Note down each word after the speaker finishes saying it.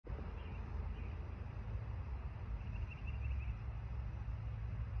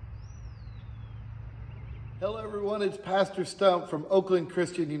Hello everyone, it's Pastor Stump from Oakland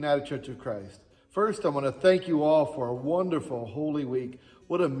Christian United Church of Christ. First, I want to thank you all for a wonderful Holy Week.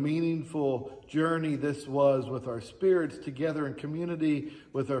 What a meaningful journey this was with our spirits together in community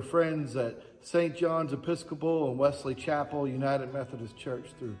with our friends at St. John's Episcopal and Wesley Chapel United Methodist Church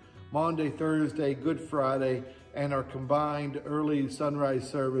through Maundy, Thursday, Good Friday, and our combined early sunrise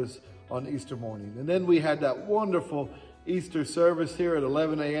service on Easter morning. And then we had that wonderful Easter service here at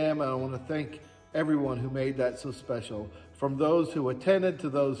 11 a.m. and I want to thank everyone who made that so special, from those who attended to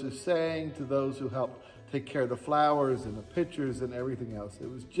those who sang to those who helped take care of the flowers and the pictures and everything else.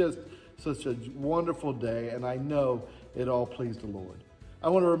 It was just such a wonderful day, and I know it all pleased the Lord. I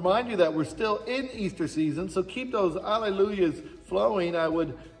want to remind you that we're still in Easter season, so keep those alleluias flowing. I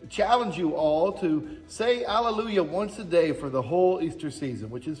would challenge you all to say alleluia once a day for the whole Easter season,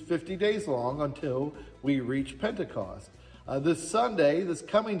 which is 50 days long until we reach Pentecost. This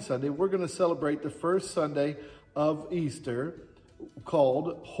coming Sunday, we're going to celebrate the first Sunday of Easter,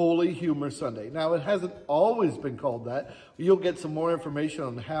 called Holy Humor Sunday. Now, it hasn't always been called that. You'll get some more information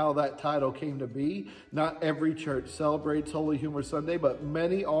on how that title came to be. Not every church celebrates Holy Humor Sunday, but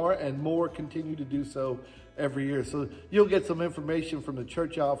many are, and more continue to do so every year. So you'll get some information from the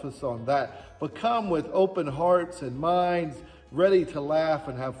church office on that. But come with open hearts and minds, ready to laugh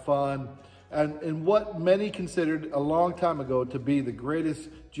and have fun. And what many considered a long time ago to be the greatest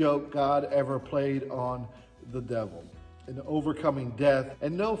joke God ever played on the devil, in overcoming death,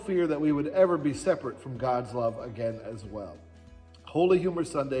 and no fear that we would ever be separate from God's love again as well. Holy Humor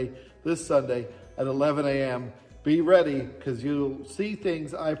Sunday, this Sunday at 11 a.m. Be ready, because you'll see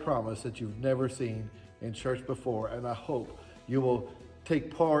things, I promise, that you've never seen in church before, and I hope you will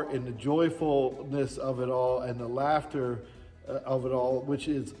take part in the joyfulness of it all and the laughter of it all, which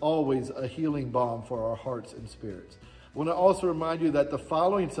is always a healing balm for our hearts and spirits. I want to also remind you that the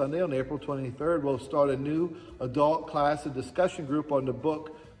following Sunday, on April 23rd, we'll start a new adult class and discussion group on the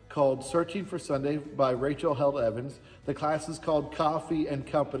book called Searching for Sunday by Rachel Held Evans. The class is called Coffee and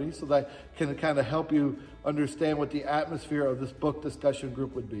Company, so that can kind of help you understand what the atmosphere of this book discussion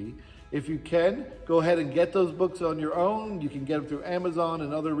group would be. If you can, go ahead and get those books on your own. You can get them through Amazon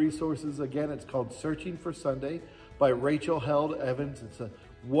and other resources. Again, it's called Searching for Sunday by Rachel Held Evans. It's a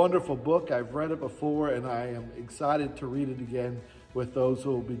wonderful book. I've read it before, and I am excited to read it again with those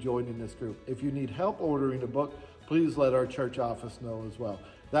who will be joining this group. If you need help ordering the book, please let our church office know as well.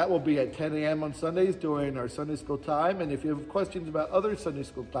 That will be at 10 a.m. on Sundays during our Sunday school time. And if you have questions about other Sunday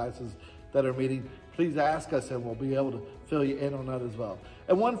school classes that are meeting, please ask us and we'll be able to fill you in on that as well.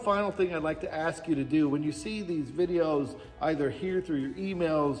 And one final thing I'd like to ask you to do, when you see these videos, either here through your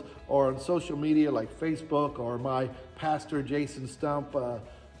emails or on social media like Facebook or my Pastor Jason Stump,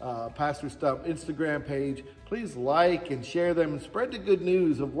 Pastor Stump Instagram page, please like and share them and spread the good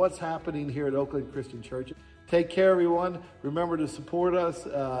news of what's happening here at Oakland Christian Church. Take care, everyone. Remember to support us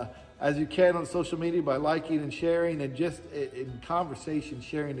as you can on social media by liking and sharing, and just in conversation,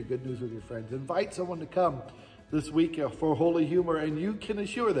 sharing the good news with your friends. Invite someone to come this week for Holy Humor, and you can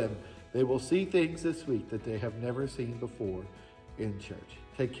assure them they will see things this week that they have never seen before in church.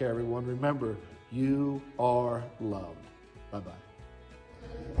 Take care, everyone. Remember, you are loved.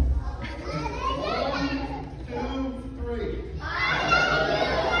 Bye-bye.